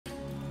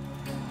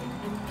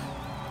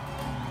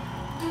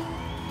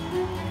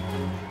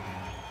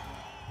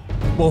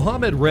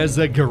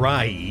Mohammadreza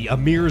GERAEI,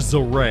 Amir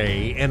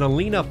ZARE, and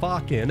Aline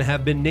FOCKEN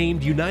have been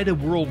named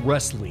United World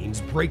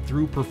Wrestling's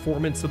Breakthrough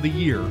Performance of the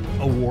Year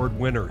award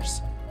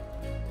winners.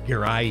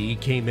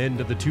 GERAEI came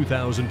into the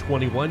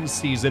 2021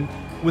 season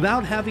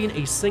without having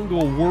a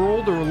single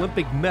world or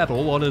Olympic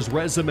medal on his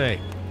resume.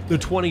 The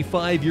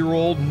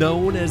 25-year-old,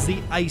 known as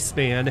the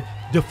Iceman,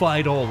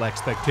 defied all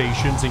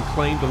expectations and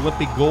claimed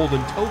Olympic gold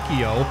in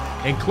Tokyo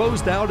and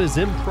closed out his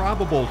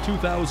improbable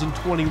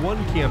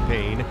 2021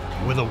 campaign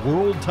with a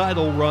world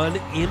title run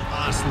in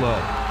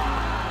Oslo.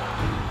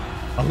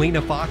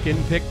 Aline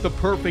FOCKEN picked the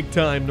perfect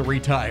time to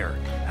retire.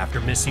 After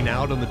missing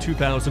out on the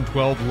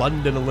 2012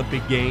 London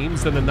Olympic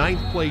Games and a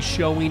 9th place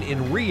showing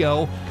in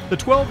Rio, the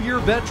 12-year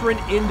veteran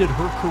ended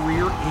her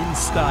career in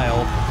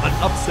style, an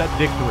upset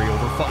victory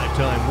over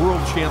 5-time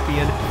world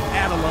champion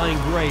Adeline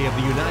GRAY of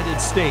the United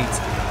States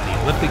in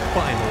the Olympic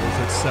finals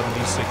at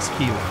 76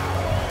 kilos.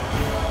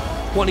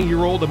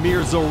 20-year-old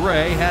Amir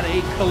ZARE had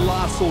a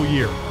colossal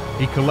year.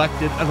 He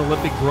collected an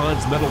Olympic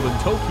bronze medal in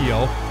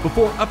Tokyo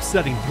before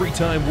upsetting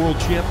 3-time world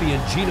champion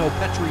Geno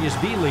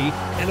PETRIASHVILI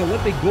and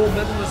Olympic gold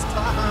medalist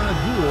Taha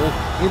AKGUL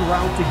en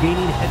route to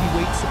gaining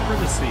heavyweight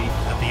supremacy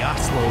at the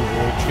Oslo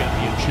World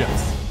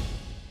Championships.